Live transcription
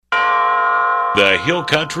The Hill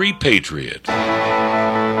Country Patriot.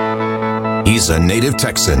 He's a native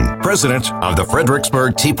Texan, president of the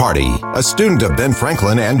Fredericksburg Tea Party, a student of Ben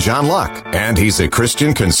Franklin and John Locke, and he's a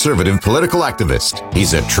Christian conservative political activist.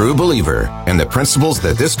 He's a true believer in the principles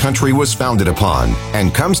that this country was founded upon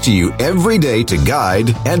and comes to you every day to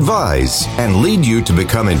guide, advise, and lead you to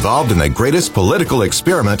become involved in the greatest political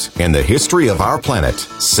experiment in the history of our planet,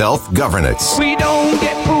 self-governance. We don't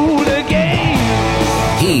get fooled again.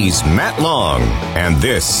 He's Matt Long, and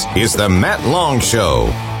this is The Matt Long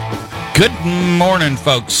Show. Good morning,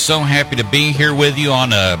 folks. So happy to be here with you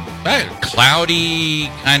on a cloudy,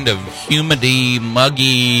 kind of humidity,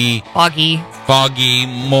 muggy, foggy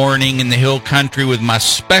morning in the Hill Country with my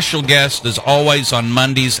special guest, as always, on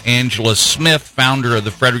Mondays, Angela Smith, founder of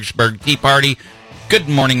the Fredericksburg Tea Party. Good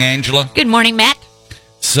morning, Angela. Good morning, Matt.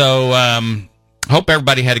 So, hope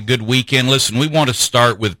everybody had a good weekend. Listen, we want to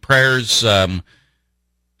start with prayers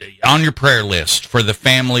on your prayer list for the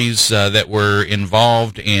families that were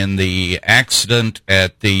involved in the accident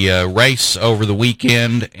at the race over the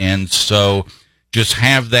weekend. And so just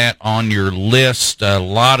have that on your list. A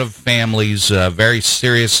lot of families very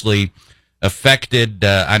seriously affected.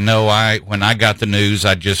 I know when I got the news,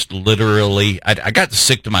 I just literally, I got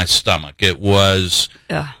sick to my stomach. It was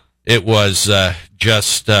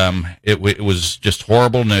just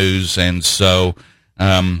horrible news. And so,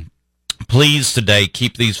 please today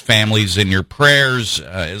keep these families in your prayers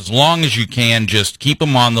as long as you can. Just keep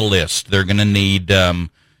them on the list. They're going to need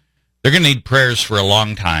prayers for a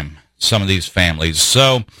long time. Some of these families.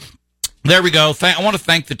 So there we go. I want to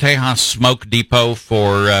thank the Tejas Smoke Depot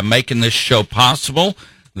for making this show possible.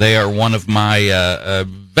 They are one of my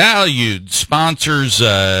valued sponsors,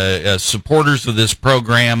 supporters of this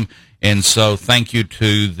program. And so thank you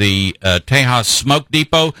to the Tejas Smoke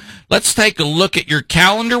Depot. Let's take a look at your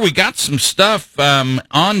calendar. We got some stuff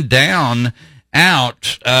on down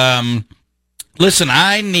out. Listen,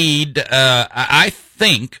 I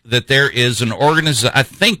think that there is I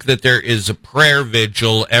think that there is a prayer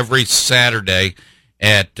vigil every Saturday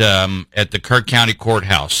at the Kirk County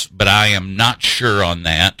Courthouse, but I am not sure on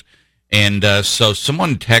that. And so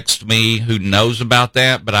someone texted me who knows about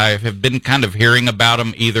that, but I have been kind of hearing about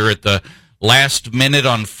them either at the last minute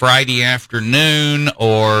on Friday afternoon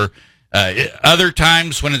or other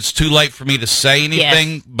times when it's too late for me to say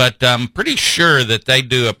anything. Yes. But I'm pretty sure that they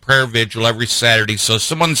do a prayer vigil every Saturday. So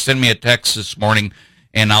someone sent me a text this morning,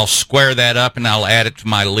 and I'll square that up and I'll add it to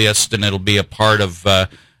my list, and it'll be a part of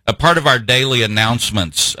our daily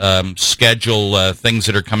announcements, schedule things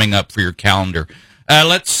that are coming up for your calendar.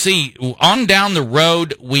 Let's see. On down the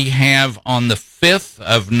road, we have on the 5th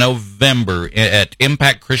of November at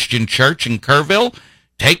Impact Christian Church in Kerrville,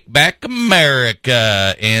 Take Back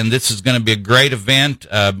America. And this is going to be a great event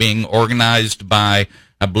being organized by,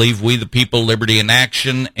 I believe, We the People, Liberty in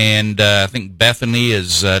Action. And I think Bethany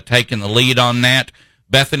is taking the lead on that.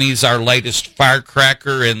 Bethany's our latest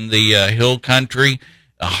firecracker in the Hill Country.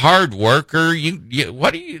 A hard worker.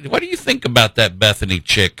 What do you think about that Bethany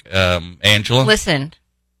chick, Angela? Listen,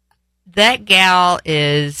 that gal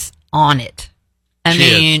is on it. I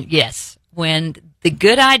mean, yes. When the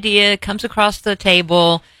good idea comes across the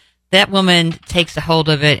table, that woman takes a hold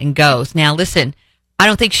of it and goes. Now, listen, I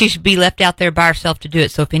don't think she should be left out there by herself to do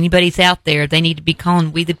it. So if anybody's out there, they need to be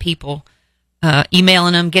calling We the People,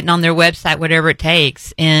 emailing them, getting on their website, whatever it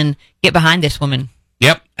takes, and get behind this woman.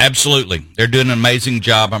 Yep, absolutely. They're doing an amazing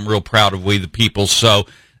job. I'm real proud of We the People. So,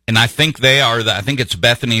 and I think I think it's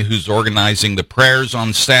Bethany who's organizing the prayers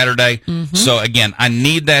on Saturday. Mm-hmm. So again, I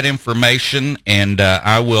need that information, and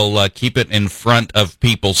I will keep it in front of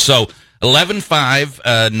people. So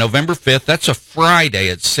 11/5, November 5th, that's a Friday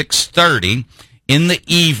at 6:30 in the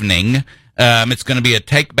evening. It's going to be a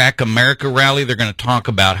Take Back America rally. They're going to talk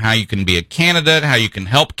about how you can be a candidate, how you can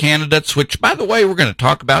help candidates, which, by the way, we're going to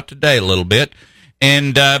talk about today a little bit.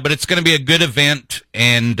 And but it's going to be a good event,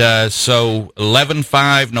 and so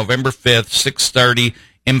 11/5, November 5th, 6:30,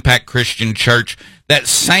 Impact Christian Church. That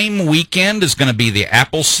same weekend is going to be the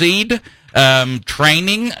Appleseed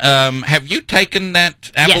training. Have you taken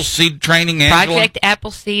that Appleseed training, Angela? Project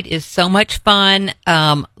Appleseed is so much fun.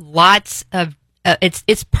 Lots of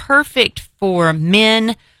it's perfect for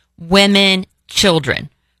men, women,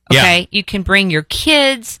 children. Okay, you can bring your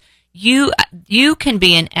kids. You can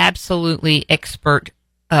be an absolutely expert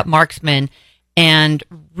marksman and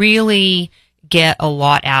really get a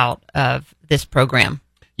lot out of this program.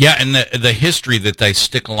 Yeah, and the history that they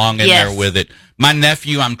stick along in there with it. My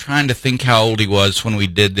nephew, I'm trying to think how old he was when we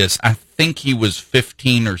did this. I think he was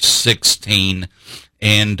 15 or 16,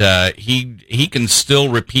 and he can still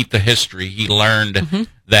repeat the history he learned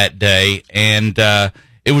that day. And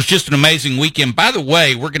it was just an amazing weekend. By the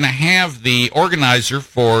way, we're going to have the organizer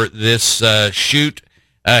for this shoot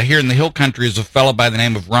here in the Hill Country is a fellow by the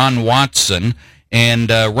name of Ron Watson. And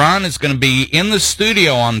Ron is going to be in the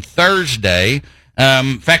studio on Thursday.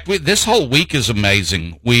 In fact, this whole week is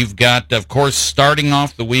amazing. We've got, of course, starting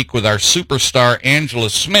off the week with our superstar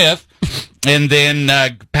Angela Smith, and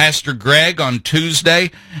then Pastor Greg on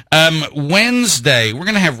Tuesday. Wednesday, we're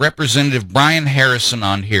going to have Representative Brian Harrison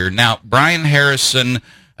on here. Now, Brian Harrison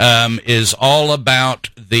is all about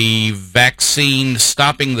the vaccine,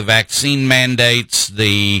 stopping the vaccine mandates,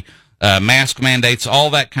 the mask mandates, all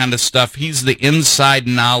that kind of stuff. He's the inside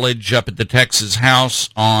knowledge up at the Texas House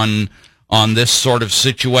on this sort of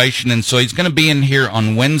situation, and so he's going to be in here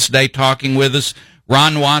on Wednesday talking with us.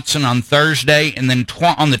 Ron Watson on Thursday, and then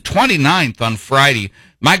on the 29th on Friday,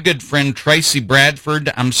 my good friend Tracy Bradford,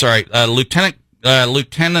 Lieutenant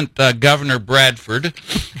Governor Bradford.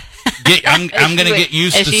 I'm going to get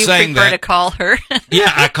used to saying that. As you prefer to call her.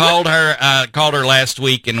 Yeah, I called her last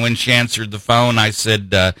week, and when she answered the phone, I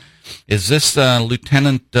said, "Is this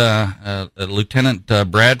Lieutenant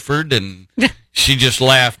Bradford?" And she just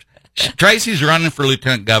laughed. Tracy's running for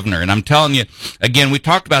lieutenant governor, and I'm telling you, again, we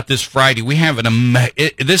talked about this Friday. We have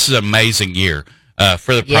this is an amazing year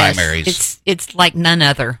for the primaries. It's like none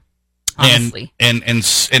other, honestly, and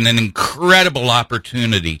an incredible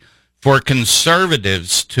opportunity for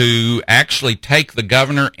conservatives to actually take the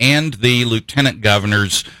governor and the lieutenant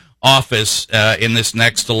governor's office in this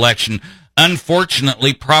next election.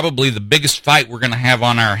 Unfortunately, probably the biggest fight we're going to have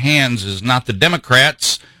on our hands is not the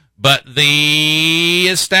Democrats, but the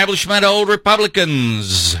establishment old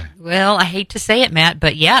Republicans. Well, I hate to say it, Matt,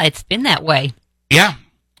 but yeah, it's been that way. Yeah.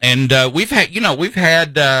 And we've had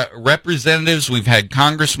representatives, we've had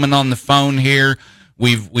congressmen on the phone here.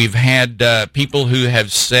 We've had people who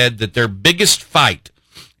have said that their biggest fight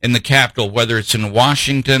in the Capitol, whether it's in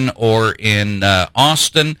Washington or in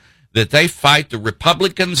Austin, that they fight the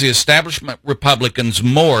Republicans, the establishment Republicans,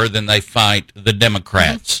 more than they fight the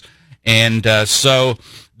Democrats. Mm-hmm. And so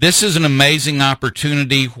this is an amazing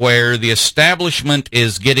opportunity where the establishment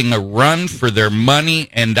is getting a run for their money,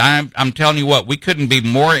 and I'm telling you what, we couldn't be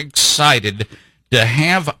more excited to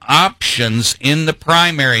have options in the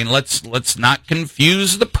primary. And let's not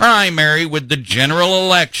confuse the primary with the general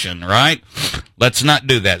election, right? Let's not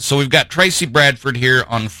do that. So we've got Tracy Bradford here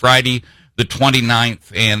on Friday the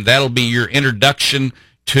 29th, and that'll be your introduction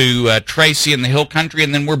to Tracy in the Hill Country,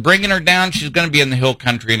 and then we're bringing her down. She's going to be in the Hill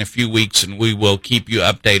Country in a few weeks, and we will keep you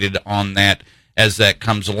updated on that as that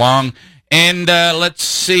comes along. And let's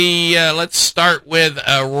see, let's start with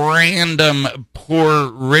a random Poor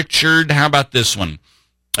Richard. How about this one?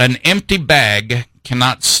 An empty bag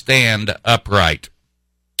cannot stand upright.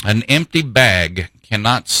 An empty bag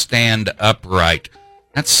cannot stand upright.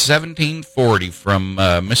 That's 1740 from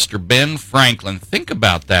Mr. Ben Franklin. Think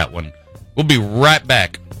about that one. We'll be right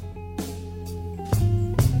back.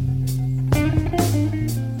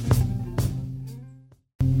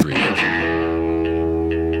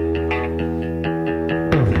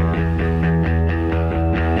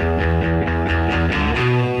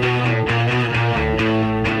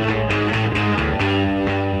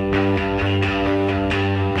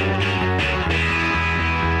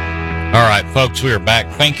 All right, folks, we are back.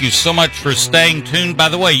 Thank you so much for staying tuned. By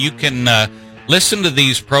the way, you can listen to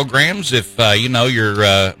these programs if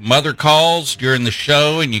your mother calls during the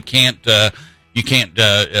show and you can't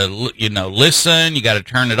listen. You got to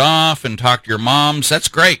turn it off and talk to your moms. That's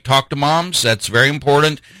great. Talk to moms. That's very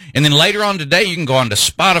important. And then later on today, you can go on to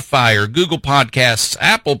Spotify or Google Podcasts,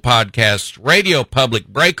 Apple Podcasts, Radio Public,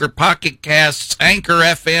 Breaker, Pocket Casts, Anchor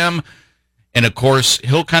FM, and of course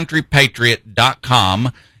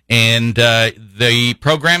hillcountrypatriot.com. And the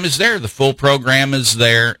program is there. The full program is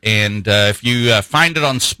there. And if you find it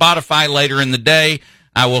on Spotify later in the day,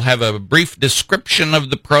 I will have a brief description of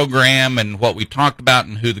the program and what we talked about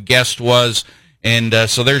and who the guest was. And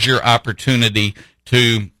so there's your opportunity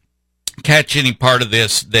to catch any part of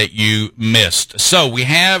this that you missed. So we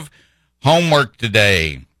have homework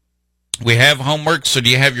today. We have homework. So do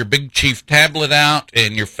you have your Big Chief tablet out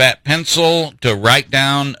and your fat pencil to write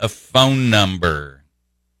down a phone number?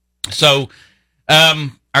 So,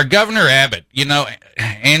 our Governor Abbott,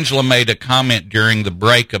 Angela made a comment during the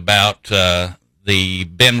break about the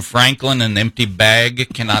Ben Franklin, an empty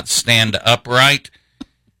bag cannot stand upright.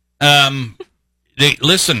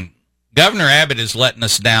 Listen, Governor Abbott is letting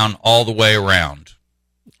us down all the way around.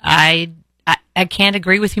 I can't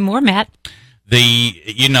agree with you more, Matt.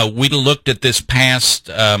 We looked at this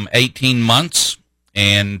past 18 months,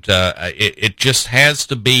 and it just has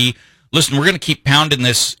to be. Listen, we're going to keep pounding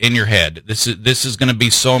this in your head. This is going to be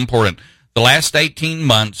so important. the last 18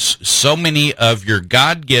 months, so many of your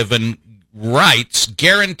God-given rights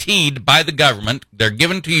guaranteed by the government, they're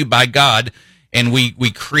given to you by God, and we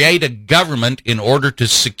create a government in order to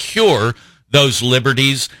secure those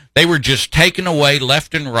liberties. They were just taken away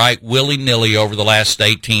left and right, willy-nilly over the last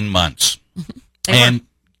 18 months. And,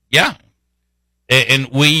 yeah. And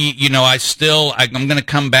we, I'm going to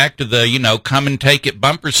come back to the, come and take it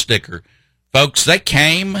bumper sticker. Folks, they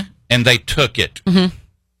came and they took it. Mm-hmm.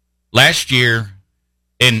 Last year,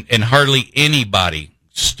 and hardly anybody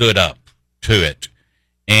stood up to it.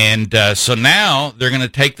 And so now they're going to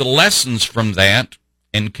take the lessons from that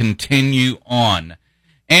and continue on.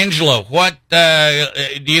 Angela, what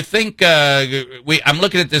do you think? I'm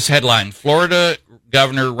looking at this headline. Florida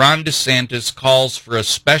Governor Ron DeSantis calls for a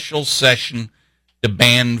special session to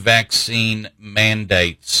ban vaccine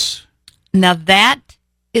mandates. Now that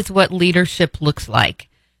is what leadership looks like.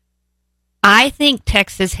 I think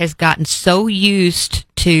Texas has gotten so used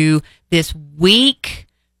to this weak,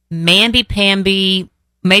 mamby-pamby,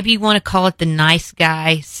 maybe you want to call it the nice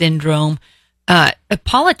guy syndrome,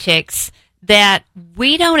 politics, that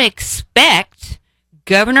we don't expect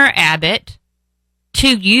Governor Abbott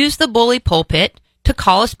to use the bully pulpit to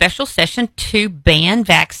call a special session to ban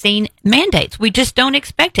vaccine mandates. We just don't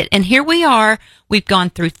expect it. And here we are. We've gone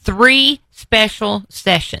through 3 special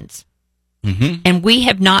sessions. Mm-hmm. And we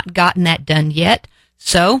have not gotten that done yet.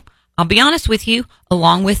 So I'll be honest with you,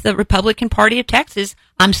 along with the Republican Party of Texas,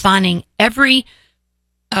 I'm signing every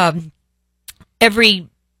we're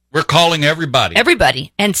calling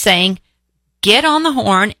everybody and saying, get on the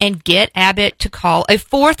horn and get Abbott to call a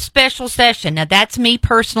 4th special session. Now that's me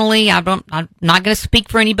personally. I'm not going to speak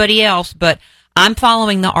for anybody else, but I'm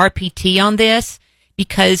following the RPT on this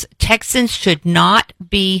because Texans should not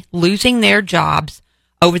be losing their jobs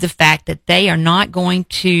over the fact that they are not going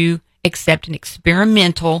to accept an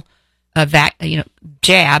experimental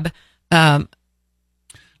jab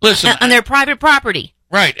listen, on their private property.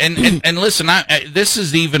 Right, and listen, this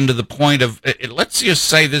is even to the point of, let's just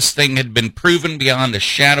say this thing had been proven beyond a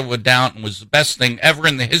shadow of a doubt and was the best thing ever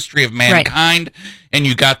in the history of mankind, right. And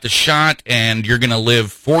you got the shot, and you're going to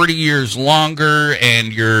live 40 years longer,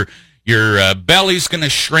 and your belly's going to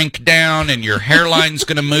shrink down, and your hairline's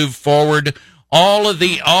going to move forward. All of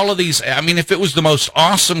these, I mean, if it was the most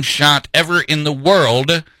awesome shot ever in the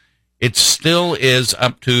world, it still is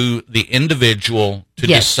up to the individual to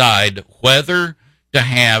decide whether to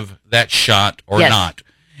have that shot or not.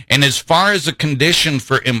 And as far as a condition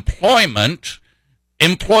for employment,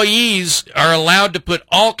 employees are allowed to put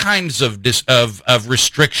all kinds of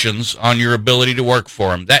restrictions on your ability to work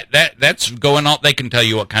for them. That's going on. They can tell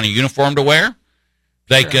you what kind of uniform to wear.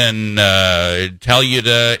 They can tell you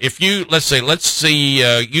to, if you, let's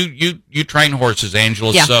see, you train horses,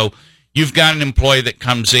 Angela. Yeah. So you've got an employee that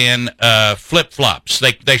comes in flip-flops.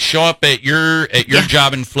 They show up at your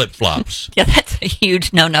job in flip-flops. Yeah, that's a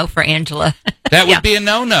huge no-no for Angela. That would be a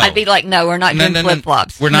no-no. I'd be like, no, we're not doing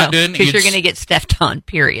flip-flops. We're not doing, because you're going to get stepped on,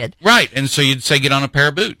 period. Right, and so you'd say get on a pair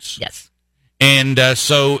of boots. Yes. And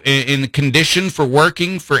so in the condition for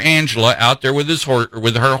working for Angela out there with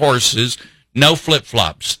her horses, no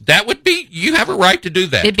flip-flops. That would be, you have a right to do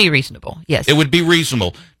that. It'd be reasonable, yes. It would be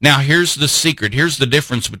reasonable. Now, here's the secret. Here's the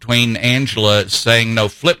difference between Angela saying no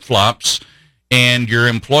flip-flops and your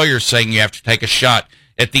employer saying you have to take a shot.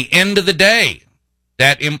 At the end of the day,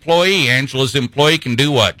 that employee, Angela's employee, can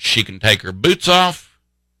do what? She can take her boots off.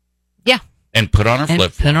 Yeah. And put on her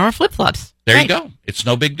flip-flops. Put on her flip-flops. There you go. It's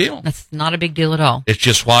no big deal. That's not a big deal at all. It's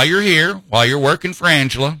just while you're here, while you're working for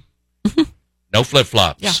Angela, no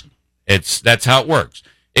flip-flops. Yeah. That's how it works.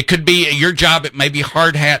 It could be your job. It may be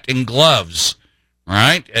hard hat and gloves,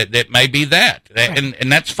 right? It may be that, right.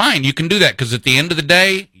 And that's fine. You can do that because at the end of the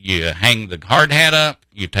day, you hang the hard hat up,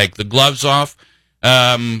 you take the gloves off.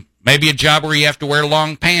 Maybe a job where you have to wear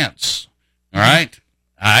long pants. All right.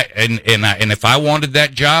 And if I wanted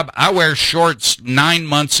that job, I wear shorts 9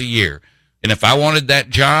 months a year. And if I wanted that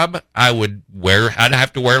job, I'd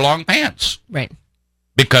have to wear long pants. Right.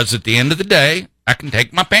 Because at the end of the day, I can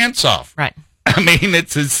take my pants off. Right. I mean,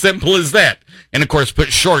 it's as simple as that. And, of course,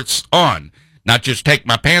 put shorts on, not just take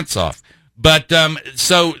my pants off. But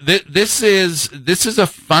so this is a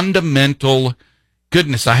fundamental,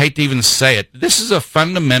 goodness, I hate to even say it, this is a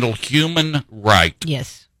fundamental human right.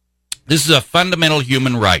 Yes. This is a fundamental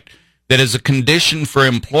human right that is a condition for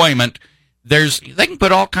employment. They can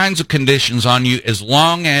put all kinds of conditions on you as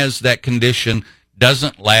long as that condition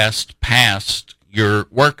doesn't last past your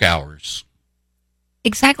work hours.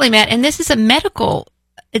 Exactly, Matt. And this is a medical.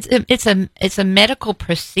 It's a medical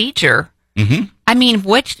procedure. Mm-hmm. I mean,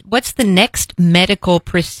 what's the next medical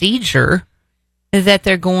procedure that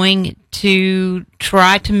they're going to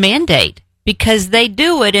try to mandate, because they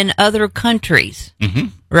do it in other countries,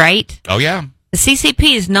 right? Oh, yeah. The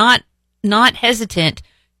CCP is not hesitant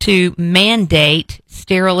to mandate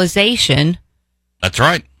sterilization. That's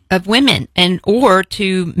right. Of women, or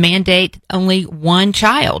to mandate only one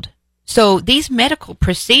child. So these medical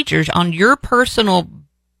procedures on your personal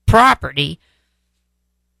property,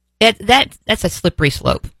 that's a slippery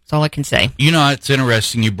slope. That's all I can say. You know, it's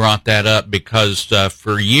interesting you brought that up, because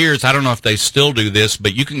for years, I don't know if they still do this,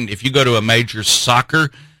 but if you go to a major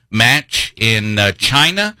soccer match in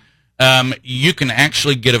China, you can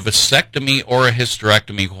actually get a vasectomy or a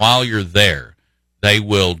hysterectomy while you're there. They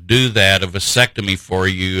will do that, a vasectomy for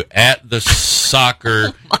you at the soccer.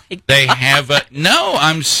 Oh my God. They have no,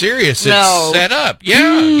 I'm serious. No. It's set up.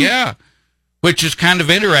 Yeah. Which is kind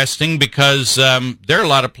of interesting, because there are a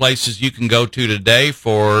lot of places you can go to today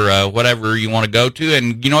for whatever you want to go to.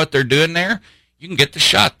 And you know what they're doing there? You can get the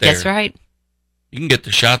shot there. That's right. You can get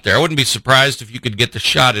the shot there. I wouldn't be surprised if you could get the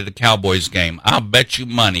shot at a Cowboys game. I'll bet you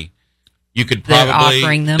money. You could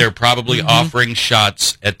probably. They're probably offering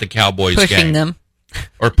shots at the Cowboys game. Pushing them.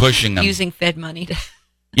 Or pushing them. Using Fed money to.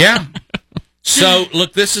 Yeah. So,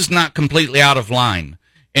 look, this is not completely out of line.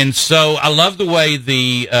 And so I love the way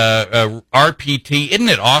the RPT, isn't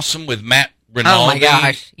it awesome with Matt Rinaldi? Oh, my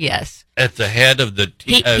gosh, yes. At the head of the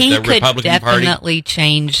he Republican Party. He could definitely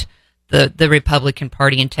change the Republican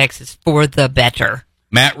Party in Texas for the better.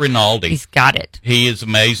 Matt Rinaldi. He's got it. He is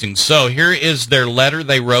amazing. So here is their letter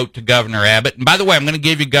they wrote to Governor Abbott. And by the way, I'm going to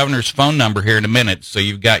give you Governor's phone number here in a minute. So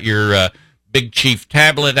you've got your Big Chief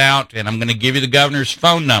tablet out, and I'm going to give you the governor's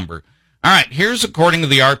phone number. All right, here's according to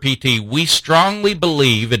the RPT. We strongly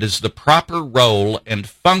believe it is the proper role and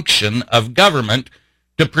function of government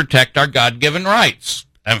to protect our God-given rights.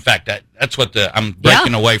 In fact, that's what I'm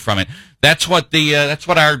breaking away from it. That's what that's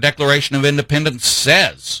what our Declaration of Independence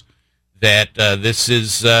says. That this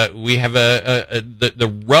is we have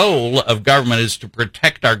the role of government is to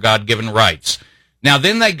protect our God-given rights. Now,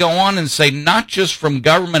 then they go on and say, not just from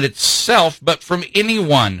government itself, but from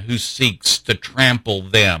anyone who seeks to trample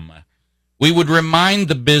them. We would remind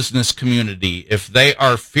the business community, if they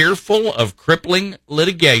are fearful of crippling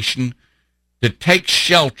litigation, to take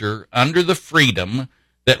shelter under the freedom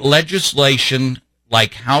that legislation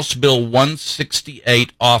like House Bill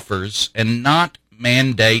 168 offers, and not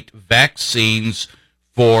mandate vaccines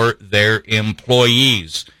for their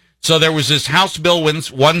employees. So there was this House Bill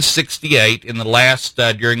 168 in the last,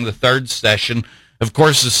 during the third session. Of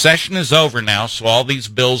course, the session is over now, so all these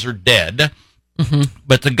bills are dead.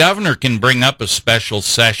 But the governor can bring up a special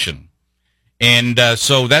session. And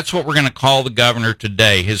so that's what we're going to call the governor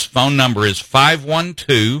today. His phone number is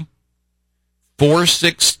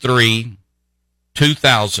 512-463-2000.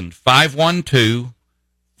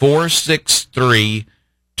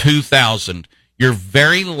 512-463-2000. You're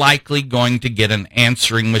very likely going to get an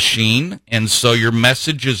answering machine, and so your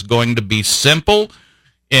message is going to be simple,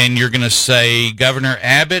 and you're going to say, Governor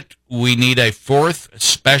Abbott, we need a fourth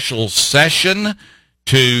special session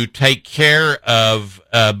to take care of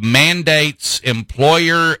mandates,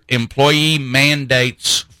 employee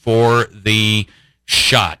mandates for the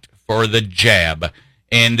shot, for the jab.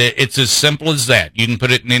 And it's as simple as that. You can put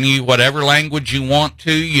it in whatever language you want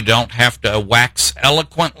to. You don't have to wax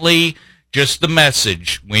eloquently. Just the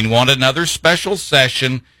message. We want another special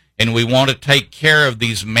session, and we want to take care of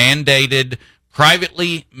these privately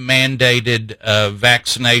mandated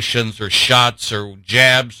vaccinations or shots or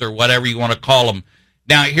jabs or whatever you want to call them.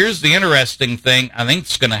 Now, here's the interesting thing I think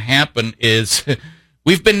is going to happen is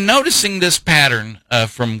we've been noticing this pattern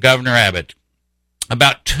from Governor Abbott.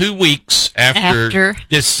 About 2 weeks after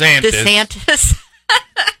DeSantis.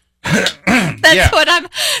 That's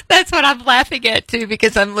what I'm laughing at too,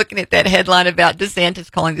 because I'm looking at that headline about DeSantis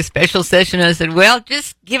calling the special session. I said, well,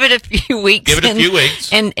 just give it a few weeks.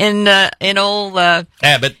 And old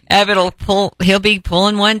Abbott he'll be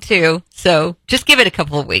pulling one too. So just give it a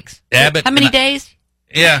couple of weeks. Abbott, how many days?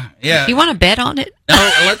 Yeah. You want to bet on it?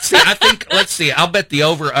 No, let's see. I'll bet the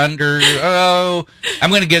over under. I'm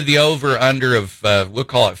going to give the over under of we'll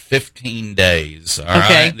call it 15 days. All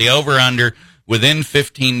right. The over under. Within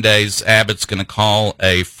 15 days, Abbott's going to call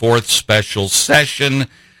a fourth special session,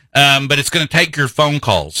 but it's going to take your phone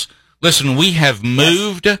calls. Listen, we have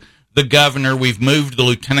moved the governor, we've moved the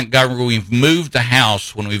lieutenant governor, we've moved the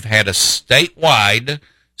House when we've had a statewide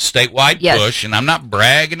push, and I'm not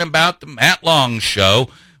bragging about the Matt Long show,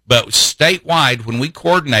 but statewide, when we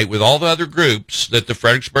coordinate with all the other groups that the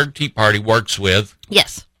Fredericksburg Tea Party works with,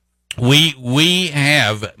 yes, we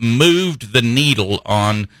have moved the needle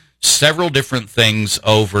on several different things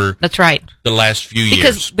over That's right. the last few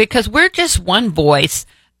years. Because we're just one voice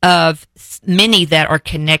of many that are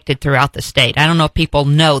connected throughout the state. I don't know if people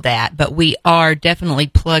know that, but we are definitely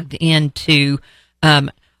plugged into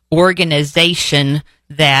organization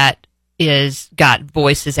that is got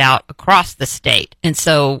voices out across the state. And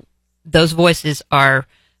so those voices are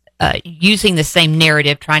using the same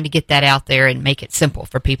narrative, trying to get that out there and make it simple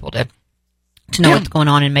for people to know what's going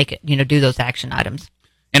on and make it, do those action items.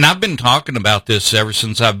 And I've been talking about this ever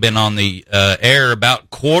since I've been on the air.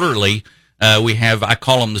 About quarterly, we have, I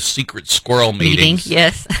call them the secret squirrel meetings.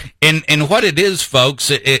 Yes. And what it is,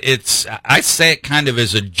 folks, it's I say it kind of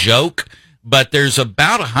as a joke, but there's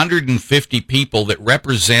about 150 people that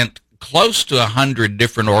represent close to 100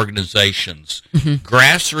 different organizations,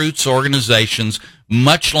 grassroots organizations,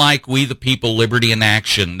 much like We the People, Liberty in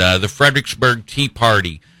Action, the Fredericksburg Tea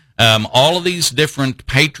Party, all of these different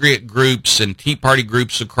patriot groups and Tea Party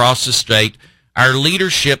groups across the state. Our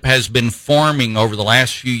leadership has been forming over the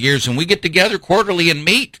last few years, and we get together quarterly and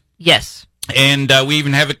meet. Yes. And we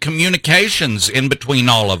even have communications in between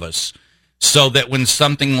all of us, so that when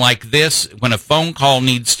something like this, when a phone call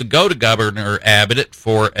needs to go to Governor Abbott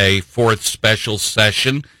for a fourth special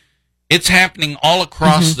session, it's happening all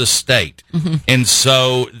across the state. And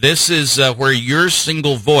so this is where your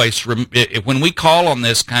single voice, when we call on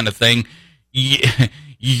this kind of thing,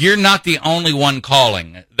 you're not the only one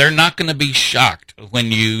calling. They're not going to be shocked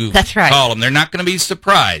when you call them. They're not going to be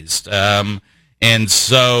surprised. And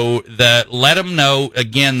so let them know,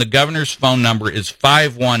 again, the governor's phone number is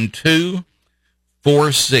 512-463-2000,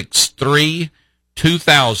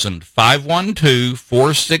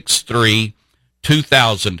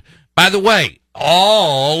 512-463-2000. By the way,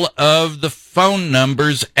 all of the phone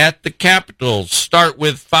numbers at the Capitol start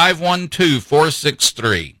with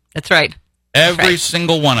 512-463. That's right. Every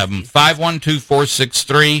single one of them,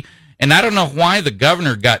 512-463. And I don't know why the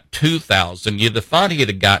governor got 2,000. You'd have thought he'd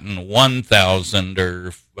have gotten 1,000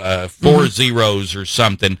 or 4 zeros or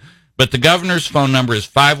something. But the governor's phone number is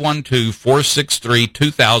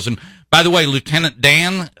 512-463-2000. By the way, Lieutenant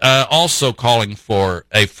Dan also calling for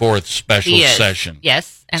a fourth special session.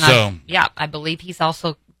 Yes. And I believe he's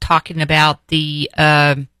also talking about the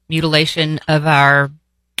mutilation of our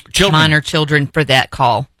minor children for that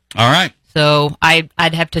call. All right. So I'd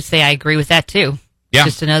have to say I agree with that too. Yeah.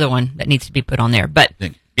 Just another one that needs to be put on there. But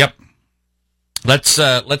yep. Let's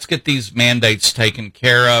get these mandates taken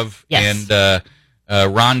care of. Yes. And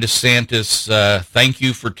Ron DeSantis, thank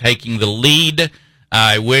you for taking the lead.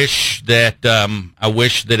 I wish that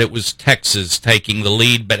it was Texas taking the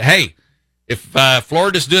lead, but hey, if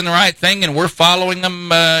Florida's doing the right thing and we're following them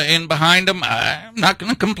in behind them, I'm not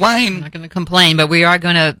going to complain. I'm not going to complain, but we are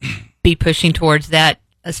going to be pushing towards that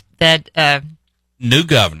new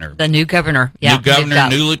governor. The new governor. Yeah. New governor,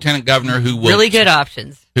 new lieutenant governor who will really good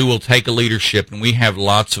options. Who will take a leadership, and we have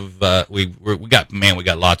lots of we got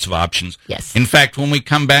lots of options. Yes. In fact, when we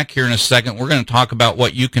come back here in a second, we're going to talk about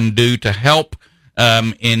what you can do to help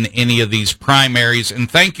in any of these primaries.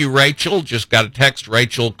 And thank you, Rachel. Just got a text.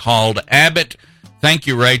 Rachel called Abbott. Thank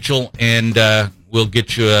you, Rachel, and we'll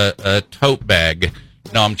get you a tote bag.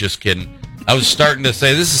 No, I'm just kidding. I was starting to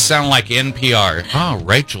say, this is sound like NPR. Oh,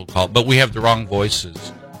 Rachel called, but we have the wrong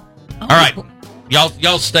voices. All right.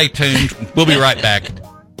 Y'all stay tuned. We'll be right back.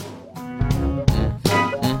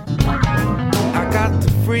 I got the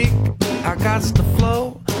freak, I got the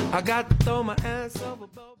flow, I got to throw my ass over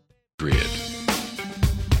both.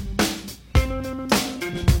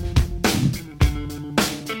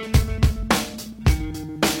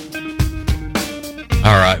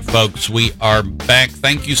 All right, folks, we are back.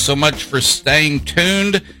 Thank you so much for staying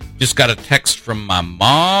tuned. Just got a text from my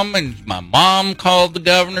mom, and my mom called the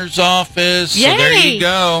governor's office. Yay! So there you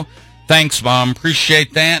go. Thanks, Mom.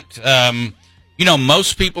 Appreciate that.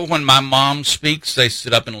 Most people, when my mom speaks, they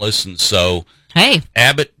sit up and listen. So, hey,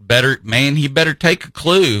 Abbott he better take a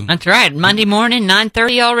clue. That's right. Monday morning,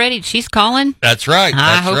 9:30 already. She's calling. That's right.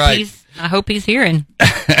 I hope he's hearing.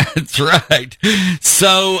 That's right.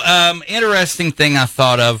 So, interesting thing I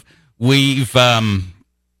thought of. We're going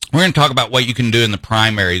to talk about what you can do in the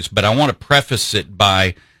primaries, but I want to preface it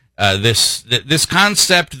by this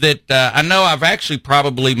concept that I know I've actually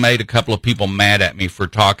probably made a couple of people mad at me for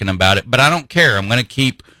talking about it, but I don't care. I'm going to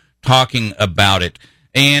keep talking about it.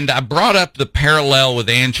 And I brought up the parallel with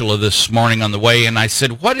Angela this morning on the way, and I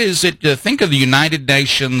said, what is it? Think of the United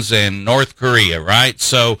Nations and North Korea, right?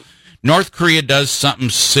 So North Korea does something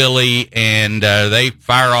silly, and they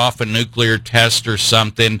fire off a nuclear test or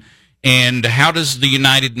something. And how does the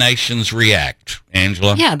United Nations react,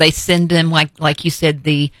 Angela? Yeah, they send them, like you said,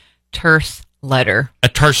 the terse letter. A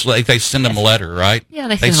terse letter. They send them a letter, right? Yeah,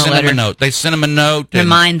 they send them a them letter. a note. They send them a note.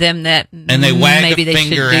 Remind them that and they wag maybe a they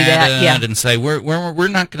finger should do at that. it Yeah. and say, we're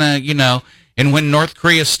not going to, And when North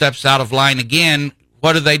Korea steps out of line again,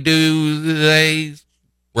 what do? They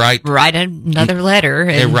write another letter.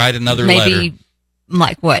 They write another maybe, letter.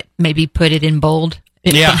 Like what? Maybe put it in bold.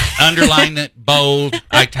 Yeah, underline it, bold,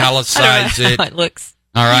 italicize I don't know it. how it looks.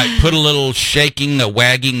 All right, put a little shaking, a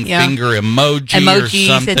wagging finger emoji Emojis or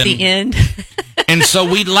something at the end. And so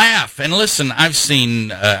we laugh. And listen, I've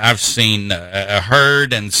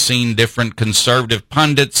heard and seen different conservative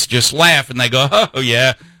pundits just laugh, and they go, "Oh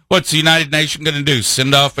yeah, what's the United Nations going to do?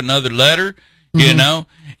 Send off another letter?" Mm-hmm.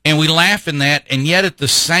 And we laugh in that, and yet at the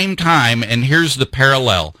same time, and here's the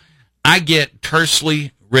parallel: I get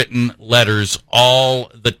tersely written letters all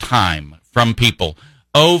the time from people,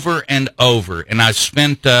 over and over. And I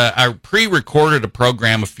pre-recorded a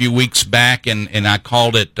program a few weeks back, and I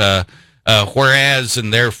called it Whereas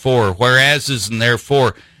and Therefore, Whereases and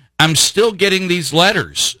Therefore. I'm still getting these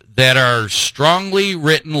letters that are strongly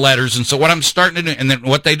written letters. And so what I'm starting to do, and then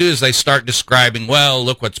what they do is they start describing, well,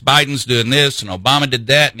 look what's Biden's doing this, and Obama did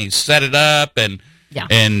that, and he set it up, and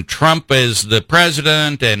Trump is the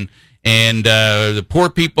president, and the poor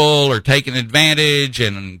people are taking advantage,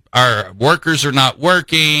 and our workers are not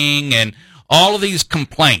working, and all of these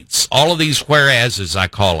complaints, all of these whereases, I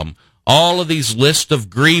call them, all of these list of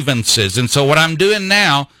grievances. And so what I'm doing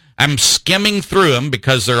now, I'm skimming through them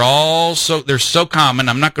because they're so common.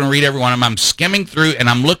 I'm not going to read every one of them. I'm skimming through, and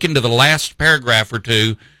I'm looking to the last paragraph or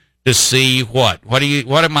two to see what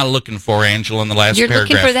am I looking for, Angela, in the last paragraph?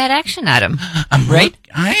 You're looking for that action item, right?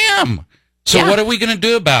 I am. So what are we going to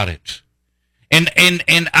do about it? And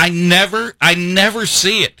I never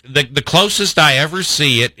see it. The closest I ever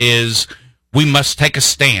see it is we must take a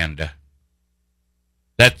stand.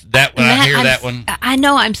 That when I hear that one. I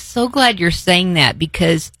know. I'm so glad you're saying that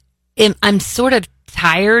because I'm sort of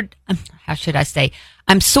tired. How should I say?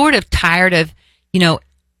 I'm sort of tired of, you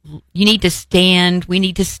need to stand. We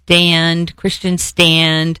need to stand. Christians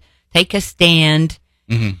stand. Take a stand.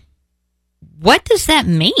 Mm-hmm. What does that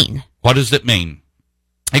mean? What does it mean?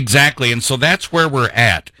 Exactly. And so that's where we're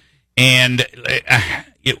at. And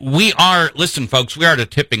listen, folks, we are at a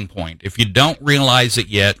tipping point. If you don't realize it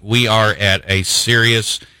yet, we are at a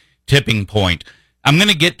serious tipping point. I'm going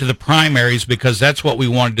to get to the primaries because that's what we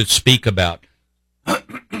wanted to speak about.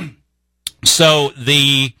 So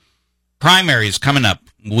the primaries coming up.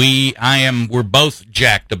 We're both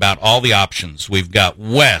jacked about all the options. We've got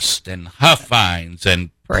West and Huffines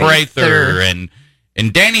and Prather and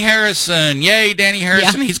Danny Harrison. Yay, Danny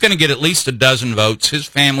Harrison. Yeah. He's going to get at least a dozen votes. His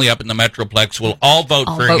family up in the Metroplex will all vote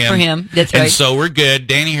for him. That's right. And so we're good.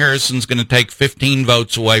 Danny Harrison's going to take 15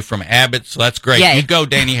 votes away from Abbott, so that's great. Yay. You go,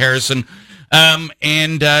 Danny Harrison.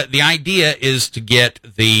 The idea is to get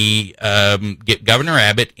Governor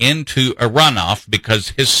Abbott into a runoff because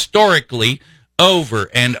historically, over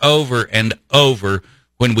and over and over,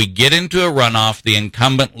 when we get into a runoff, the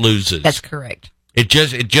incumbent loses. That's correct. It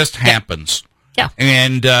just happens. Yeah.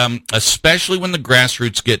 And especially when the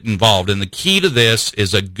grassroots get involved. And the key to this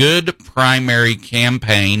is a good primary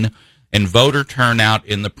campaign and voter turnout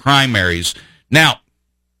in the primaries. Now,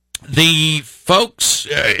 the folks,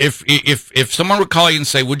 if someone would call you and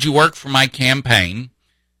say, would you work for my campaign?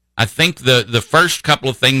 I think the first couple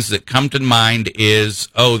of things that come to mind is,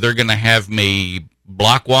 they're going to have me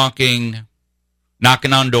block walking,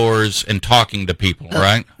 knocking on doors, and talking to people,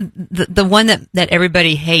 right? The one that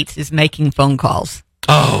everybody hates is making phone calls.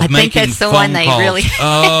 I think that's the one they really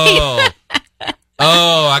hate.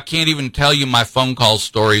 I can't even tell you my phone call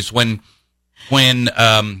stories. When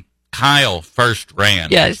Kyle first ran.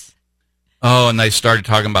 Yes. And they started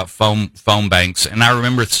talking about phone banks. And I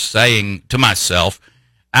remember saying to myself,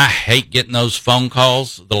 I hate getting those phone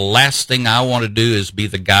calls. The last thing I want to do is be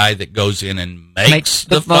the guy that goes in and makes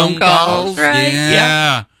the phone calls. Right?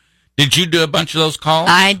 Yeah. Did you do a bunch of those calls?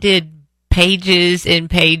 I did pages and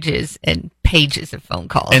pages and pages of phone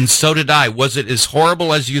calls. And so did I. Was it as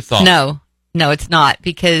horrible as you thought? No, it's not.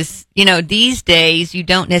 Because, these days you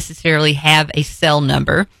don't necessarily have a cell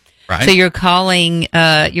number. Right. So you're calling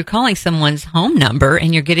someone's home number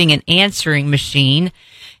and you're getting an answering machine.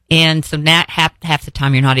 And so now half the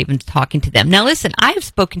time you're not even talking to them. Now listen, I have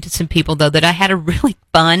spoken to some people though that I had a really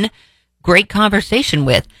fun, great conversation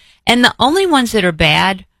with. And the only ones that are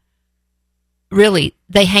bad, really,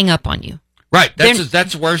 they hang up on you. Right.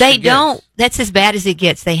 That's worse. They don't. That's as bad as it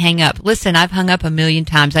gets. They hang up. Listen, I've hung up a million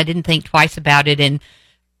times. I didn't think twice about it. And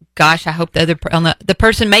gosh, I hope the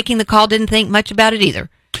person making the call didn't think much about it either.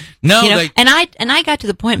 No, and I got to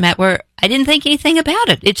the point, Matt, where I didn't think anything about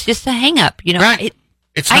it. It's just a hang up, Right.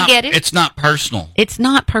 I get it. It's not personal. It's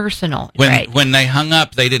not personal. When they hung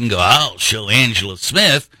up, they didn't go, "I'll show Angela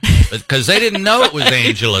Smith," because they didn't know it was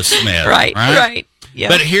Angela Smith. Right. Yeah.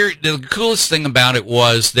 But here, the coolest thing about it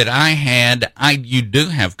was that you do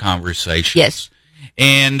have conversations. Yes.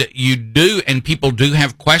 And people do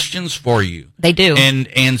have questions for you. They do.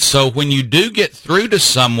 And so when you do get through to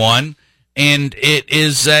someone, and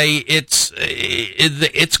it's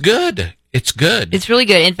good. It's good. It's really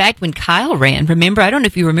good. In fact, when Kyle ran, remember, I don't know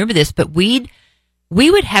if you remember this, but we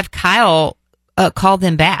would have Kyle call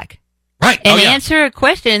them back. Right. And answer a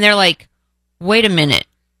question, and they're like, wait a minute,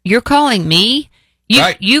 you're calling me?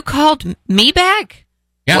 You called me back?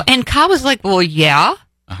 Yeah. Well, and Kyle was like, well, yeah.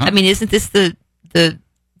 Uh-huh. I mean, isn't this the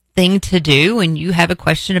thing to do when you have a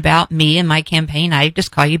question about me and my campaign? I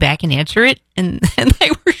just call you back and answer it. And they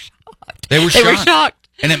were shocked. They were shocked.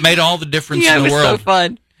 And it made all the difference in the world. It was so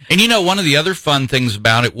fun. And one of the other fun things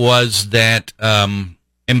about it was that, and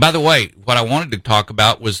by the way, what I wanted to talk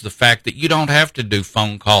about was the fact that you don't have to do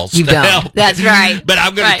phone calls to help. That's right. But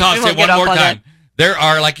I'm going to toss it one more time. There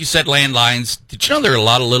are, like you said, landlines. Did you know there are a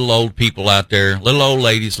lot of little old people out there, little old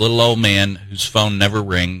ladies, little old men whose phone never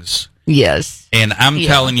rings? Yes. And I'm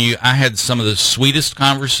telling you, I had some of the sweetest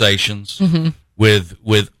conversations Mm-hmm.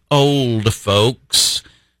 with old folks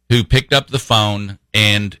who picked up the phone,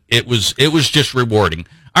 and it was just rewarding.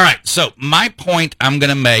 All right, so my point I'm going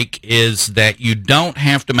to make is that you don't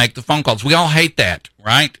have to make the phone calls. We all hate that,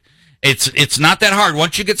 right? It's not that hard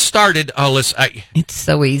once you get started. Oh, listen, it's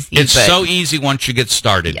so easy. It's so easy once you get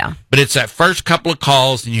started. Yeah. But it's that first couple of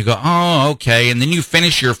calls, and you go, oh, okay, and then you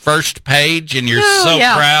finish your first page, and you're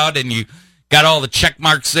proud, and you got all the check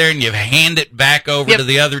marks there, and you hand it back over to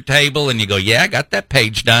the other table, and you go, yeah, I got that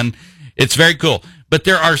page done. It's very cool. But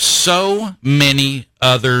there are so many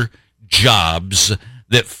other jobs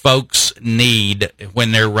that folks need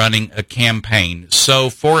when they're running a campaign. So,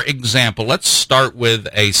 for example, let's start with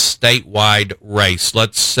a statewide race.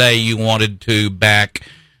 Let's say you wanted to back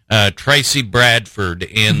Tracy Bradford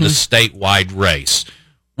in the statewide race.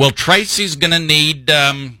 Well, Tracy's going to need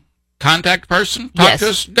contact person. Talk to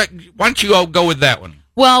us. Why don't you all go with that one?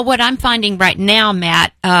 Well, what I'm finding right now,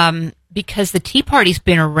 Matt, because the Tea Party's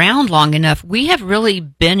been around long enough, we have really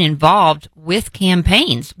been involved with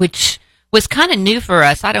campaigns, which was kind of new for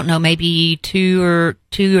us. I don't know, maybe two or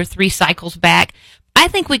three cycles back. I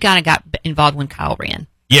think we kind of got involved when Kyle ran.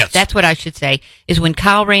 Yes. That's what I should say, is when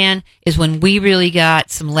Kyle ran is when we really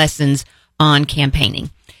got some lessons on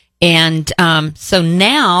campaigning. And so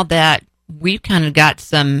now that we've kind of got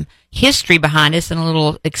some history behind us and a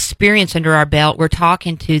little experience under our belt, we're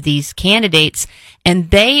talking to these candidates,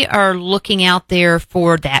 and they are looking out there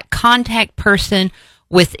for that contact person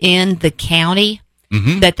within the county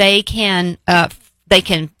that they can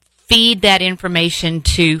feed that information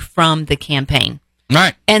to from the campaign.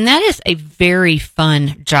 Right. And that is a very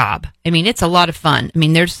fun job. I mean, it's a lot of fun. I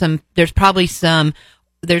mean, there's probably some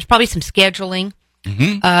scheduling.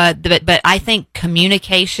 But I think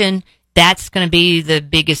communication, that's going to be the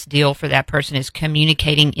biggest deal for that person, is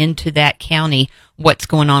communicating into that county what's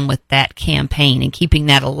going on with that campaign and keeping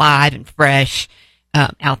that alive and fresh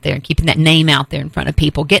out there, and keeping that name out there in front of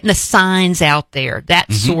people, getting the signs out there, that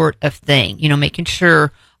sort of thing, making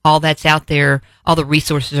sure all that's out there, all the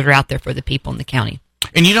resources are out there for the people in the county.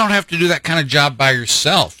 And you don't have to do that kind of job by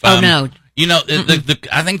yourself. Oh, no.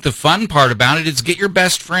 I think the fun part about it is get your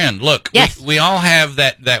best friend. Look, yes. we all have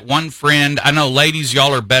that one friend. I know, ladies,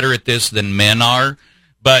 y'all are better at this than men are,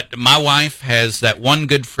 but my wife has that one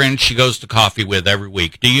good friend she goes to coffee with every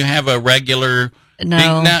week. Do you have a regular?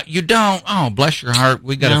 No. No, you don't. Oh, bless your heart.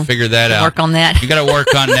 We got to figure that out. Work on that. You got to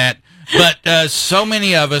work on that. But so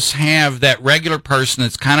many of us have that regular person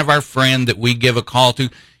that's kind of our friend that we give a call to.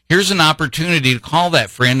 Here's an opportunity to call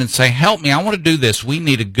that friend and say, help me, I want to do this. We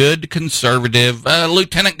need a good conservative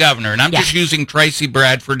lieutenant governor. And I'm just using Tracy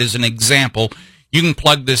Bradford as an example. You can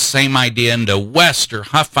plug this same idea into West or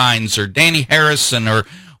Huffines or Danny Harrison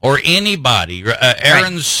or anybody,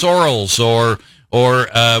 Aaron Sorrells or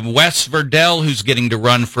Wes Verdell, who's getting to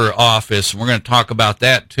run for office. We're going to talk about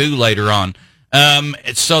that, too, later on.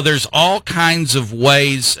 So there's all kinds of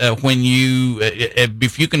ways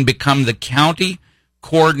if you can become the county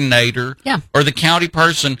coordinator or the county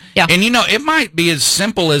person. Yeah. And, it might be as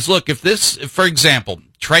simple as, look, if this, for example,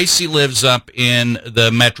 Tracy lives up in the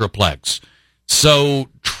Metroplex. So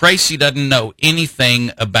Tracy doesn't know anything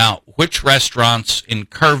about which restaurants in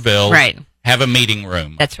Kerrville have a meeting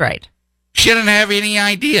room. That's right. She doesn't have any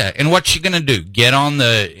idea. And what's she going to do? Get on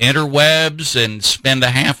the interwebs and spend a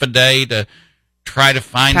half a day to try to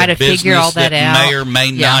find a business that may or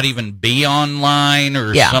may not even be online,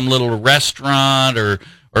 or some little restaurant or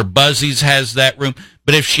or Buzzy's has that room.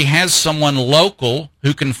 But if she has someone local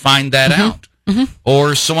who can find that out,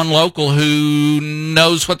 or someone local who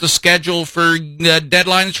knows what the schedule for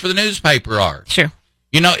deadlines for the newspaper are. Sure.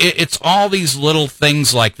 You know, it's all these little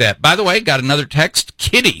things like that. By the way, got another text.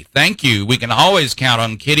 Kitty, thank you. We can always count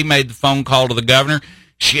on Kitty. Made the phone call to the governor.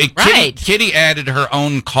 Kitty added her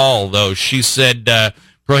own call, though. She said,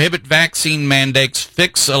 prohibit vaccine mandates,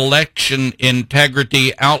 fix election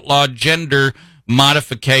integrity, outlaw gender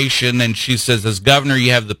modification. And she says, as governor,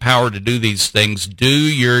 you have the power to do these things. Do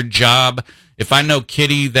your job. If I know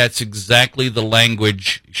Kitty, that's exactly the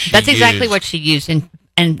language she That's exactly used. what she used, and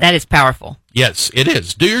that is powerful. Yes, it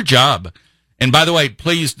is. Do your job. And by the way,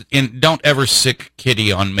 please don't ever sick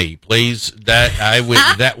Kitty on me, please.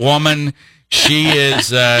 That woman, she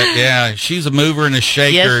is, she's a mover and a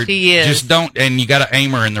shaker. Yes, she is. Just don't, and you got to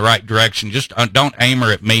aim her in the right direction. Just don't aim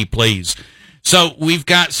her at me, please. So you've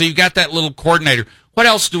got that little coordinator. What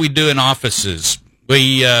else do we do in offices?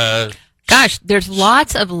 Gosh, there's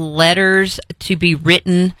lots of letters to be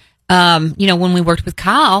written. When we worked with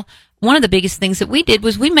Kyle, one of the biggest things that we did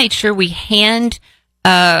was we made sure we hand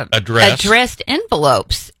addressed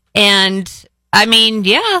envelopes. And I mean,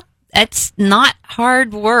 that's not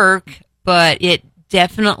hard work, but it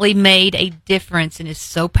definitely made a difference and is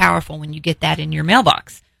so powerful when you get that in your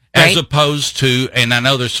mailbox. Right? As opposed to, and I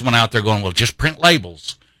know there's someone out there going, well, just print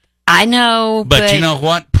labels. I know, but you know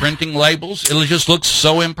what? Printing labels, it just looks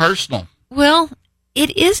so impersonal. Well,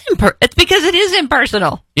 it is it's because it is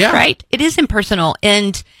impersonal. Yeah. Right? It is impersonal.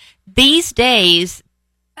 And these days,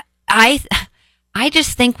 I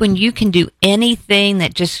just think when you can do anything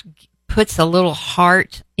that just puts a little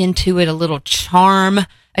heart into it, a little charm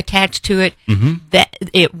attached to it, that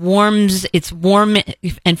it's warm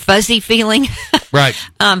and fuzzy feeling. Right.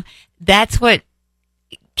 That's what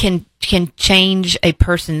can change a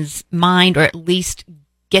person's mind, or at least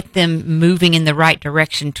get them moving in the right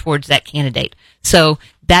direction towards that candidate. So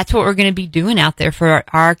that's what we're going to be doing out there for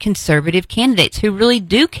our conservative candidates who really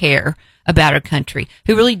do care about our country,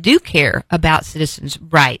 who really do care about citizens'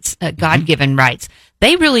 rights, God-given rights.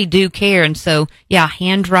 They really do care. And so,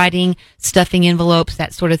 handwriting, stuffing envelopes,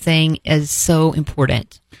 that sort of thing is so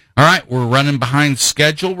important. All right, we're running behind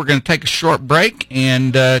schedule. We're going to take a short break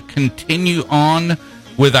and continue on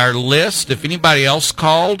with our list. If anybody else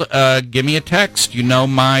called, give me a text. You know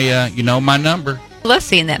my number. Love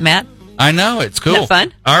seeing that, Matt. I know, it's cool. Isn't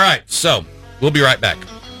that fun? All right, so we'll be right back.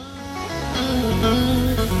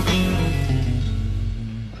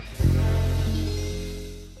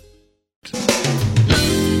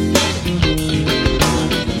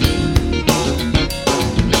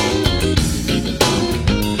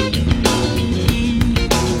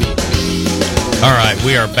 All right,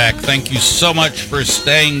 we are back. Thank you so much for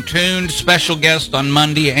staying tuned. Special guest on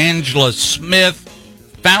Monday, Angela Smith,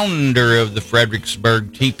 founder of the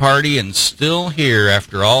Fredericksburg Tea Party, and still here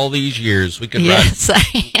after all these years. We could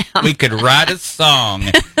I am. We could write a song.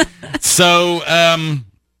 So,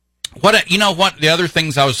 what? The other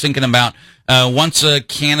things I was thinking about. Once a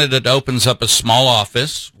candidate opens up a small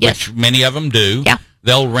office, which many of them do. Yeah.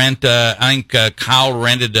 They'll rent, I think Kyle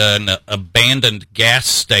rented an abandoned gas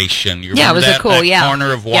station. You remember it was that, cool, that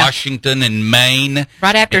corner of Washington and Maine?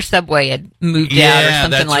 Right after Subway had moved out or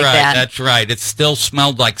something like that. That's right. It still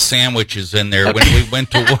smelled like sandwiches in there when we went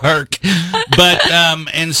to work. But,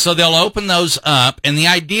 and so they'll open those up, and the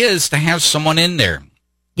idea is to have someone in there.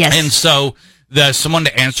 Yes. And so someone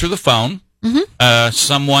to answer the phone.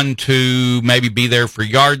 Someone to maybe be there for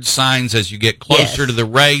yard signs as you get closer to the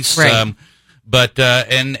race. Right. But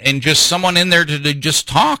and just someone in there to just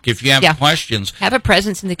talk if you have questions. Have a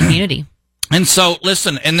presence in the community. And so,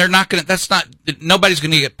 listen, and they're not going to, nobody's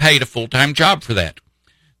going to get paid a full-time job for that.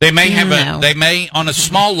 They may have on a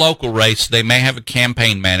small local race, they may have a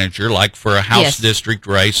campaign manager, like for a House district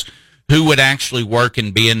race, who would actually work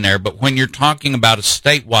and be in there. But when you're talking about a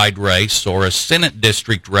statewide race or a Senate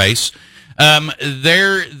district race,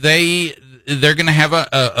 they're going to have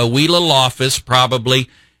a wee little office probably,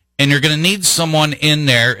 and you're going to need someone in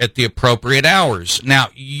there at the appropriate hours. Now,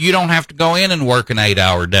 you don't have to go in and work an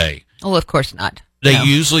 8-hour day. Oh, of course not. They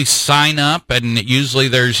usually sign up, and usually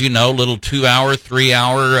there's, little 2-hour,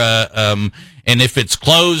 3-hour, and if it's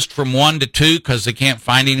closed from 1 to 2 because they can't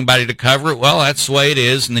find anybody to cover it, well, that's the way it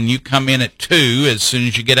is. And then you come in at 2 as soon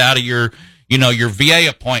as you get out of your VA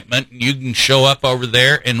appointment, and you can show up over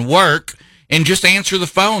there and work and just answer the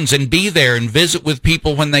phones and be there and visit with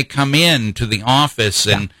people when they come in to the office.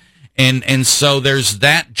 And so there's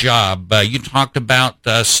that job. You talked about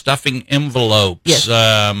stuffing envelopes,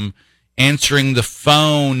 answering the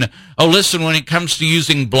phone. Oh, listen, when it comes to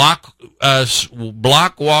using block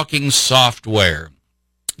walking software,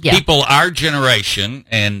 Yeah. People our generation,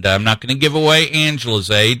 and I'm not going to give away Angela's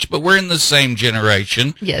age, but we're in the same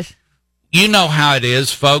generation. Yes. You know how it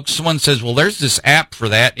is, folks. Someone says, well, there's this app for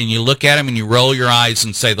that, and you look at them and you roll your eyes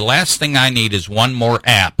and say, the last thing I need is one more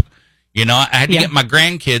app. You know, I had to get my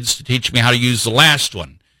grandkids to teach me how to use the last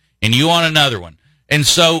one, and you want another one. And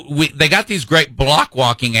so they got these great block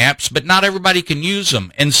walking apps, but not everybody can use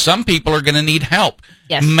them, and some people are going to need help.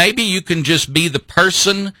 Yes. Maybe you can just be the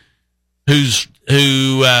person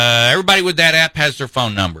who everybody with that app has their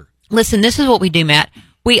phone number. Listen, this is what we do, Matt.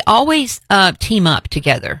 We always team up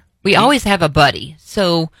together. We always have a buddy.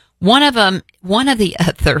 So one of the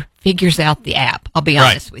other figures out the app. I'll be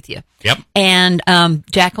honest with you. Yep. And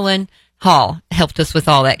Jacqueline Hall helped us with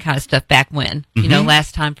all that kind of stuff back when,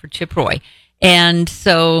 last time for Chip Roy. And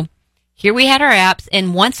so here we had our apps.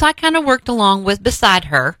 And once I kind of worked along with beside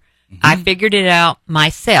her, I figured it out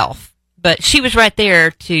myself. But she was right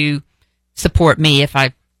there to support me if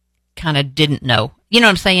I kind of didn't know. You know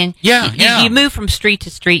what I'm saying? Yeah, You move from street to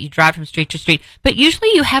street, you drive from street to street, but usually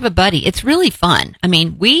you have a buddy. It's really fun. I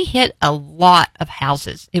mean, we hit a lot of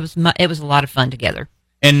houses. It was a lot of fun together.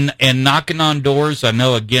 And knocking on doors, I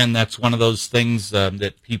know, again, that's one of those things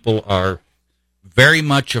that people are very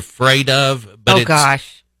much afraid of. But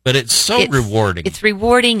But it's rewarding. It's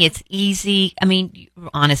rewarding. It's easy. I mean,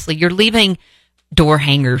 honestly, you're leaving door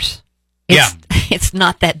hangers. It's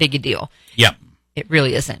not that big a deal. Yep. It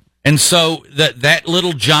really isn't. And so that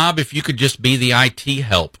little job, if you could just be the IT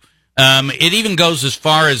help, it even goes as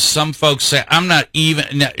far as some folks say,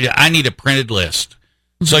 I need a printed list.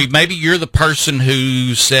 So maybe you're the person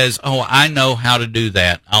who says, oh, I know how to do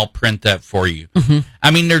that. I'll print that for you.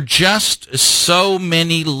 I mean, there are just so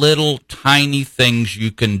many little tiny things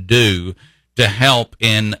you can do to help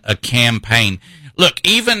in a campaign. Look,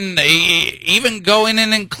 even going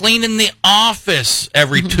in and cleaning the office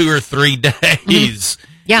every 2 or 3 days.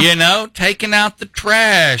 Yeah. You know, taking out the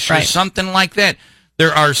trash or something like that.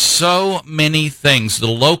 There are so many things. The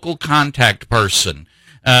local contact person,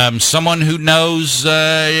 someone who knows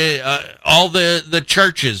all the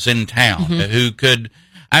churches in town who could,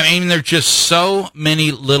 I mean, there's just so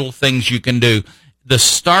many little things you can do. The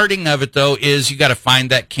starting of it, though, is you got to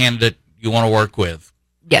find that candidate you want to work with.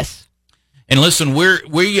 Yes. And listen,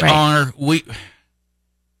 we are.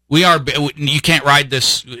 You can't ride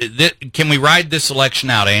this. Can we ride this election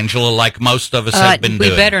out, Angela, like most of us have been doing?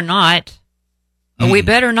 We better not. We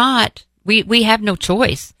better not. We have no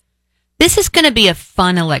choice. This is going to be a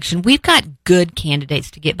fun election. We've got good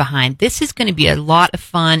candidates to get behind. This is going to be a lot of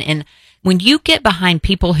fun. And when you get behind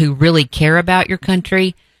people who really care about your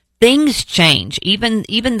country, things change. Even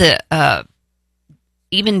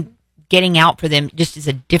getting out for them just is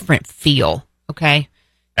a different feel. Okay.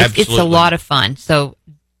 Absolutely. It's a lot of fun. So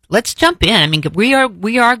let's jump in. I mean, we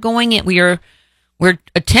are going in. We're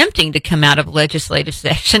attempting to come out of legislative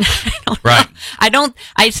session.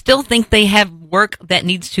 I still think they have work that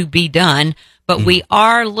needs to be done, but we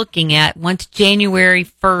are looking at, once January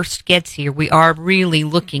 1st gets here, we are really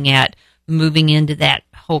looking at moving into that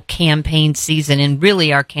whole campaign season. And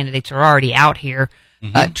really our candidates are already out here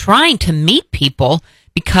trying to meet people,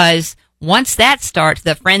 because once that starts,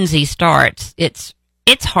 the frenzy starts, it's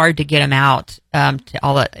hard to get them out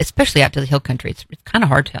to especially out to the hill country. It's kind of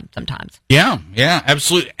hard to sometimes. Yeah,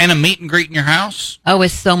 absolutely. And a meet and greet in your house. Oh,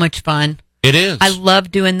 it's so much fun. It is. I love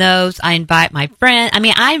doing those. I invite my friends. I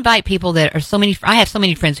mean, I invite people that are I have so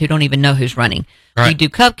many friends who don't even know who's running. Right. We do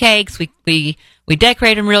cupcakes. We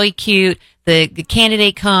decorate them really cute. The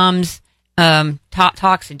candidate comes,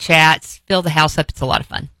 talks and chats, fill the house up. It's a lot of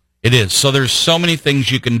fun. It is. So there's so many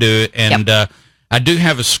things you can do. And, I do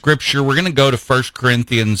have a scripture. We're going to go to 1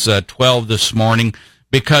 Corinthians 12 this morning,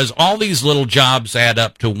 because all these little jobs add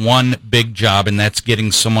up to one big job, and that's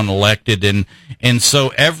getting someone elected. And so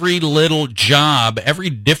every little job, every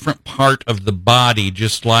different part of the body,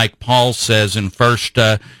 just like Paul says in 1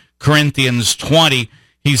 Corinthians 20,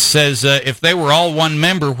 he says, if they were all one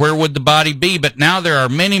member, where would the body be? But now there are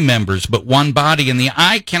many members, but one body. And the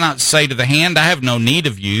eye cannot say to the hand, I have no need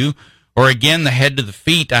of you. Or again, the head to the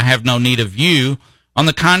feet, I have no need of you. On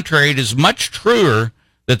the contrary, it is much truer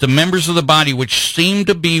that the members of the body which seem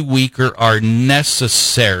to be weaker are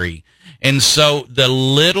necessary. And so the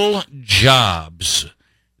little jobs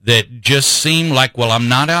that just seem like, well, I'm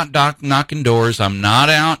not out knocking doors, I'm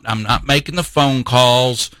not making the phone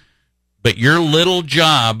calls, but your little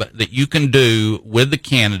job that you can do with the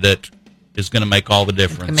candidate is going to make all the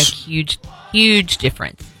difference. It's going to make huge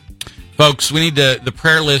difference. Folks, we need the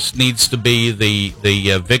prayer list needs to be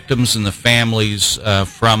the victims and the families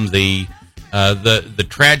from the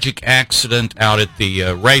tragic accident out at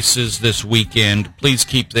the races this weekend. Please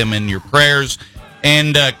keep them in your prayers.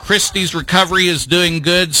 And Christy's recovery is doing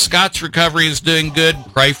good. Scott's recovery is doing good.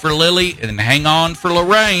 Pray for Lily and hang on for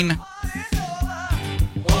Lorraine.